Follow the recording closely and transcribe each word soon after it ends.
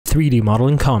3D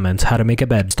modeling comments how to make a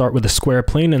bed. Start with a square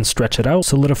plane and stretch it out.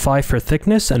 Solidify for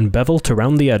thickness and bevel to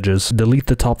round the edges. Delete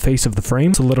the top face of the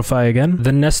frame. Solidify again.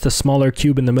 Then nest a smaller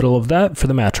cube in the middle of that for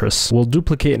the mattress. We'll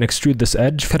duplicate and extrude this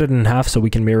edge. Cut it in half so we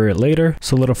can mirror it later.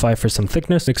 Solidify for some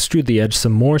thickness. Extrude the edge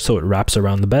some more so it wraps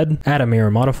around the bed. Add a mirror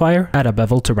modifier. Add a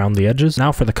bevel to round the edges.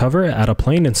 Now for the cover, add a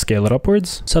plane and scale it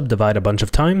upwards. Subdivide a bunch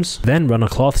of times. Then run a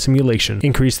cloth simulation.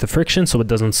 Increase the friction so it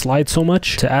doesn't slide so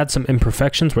much. To add some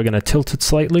imperfections, we're going to tilt it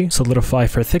slightly. Solidify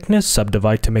for thickness.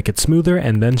 Subdivide to make it smoother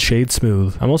and then shade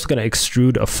smooth. I'm also going to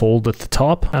extrude a fold at the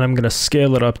top and I'm going to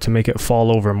scale it up to make it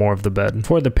fall over more of the bed.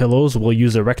 For the pillows, we'll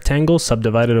use a rectangle,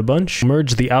 subdivide it a bunch,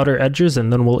 merge the outer edges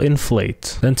and then we'll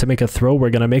inflate. Then to make a throw,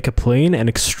 we're going to make a plane and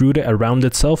extrude it around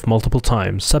itself multiple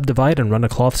times. Subdivide and run a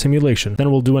cloth simulation. Then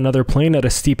we'll do another plane at a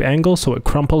steep angle so it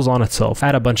crumples on itself.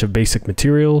 Add a bunch of basic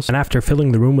materials, and after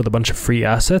filling the room with a bunch of free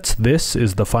assets, this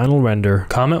is the final render.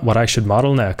 Comment what I should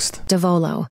model next. Devolo.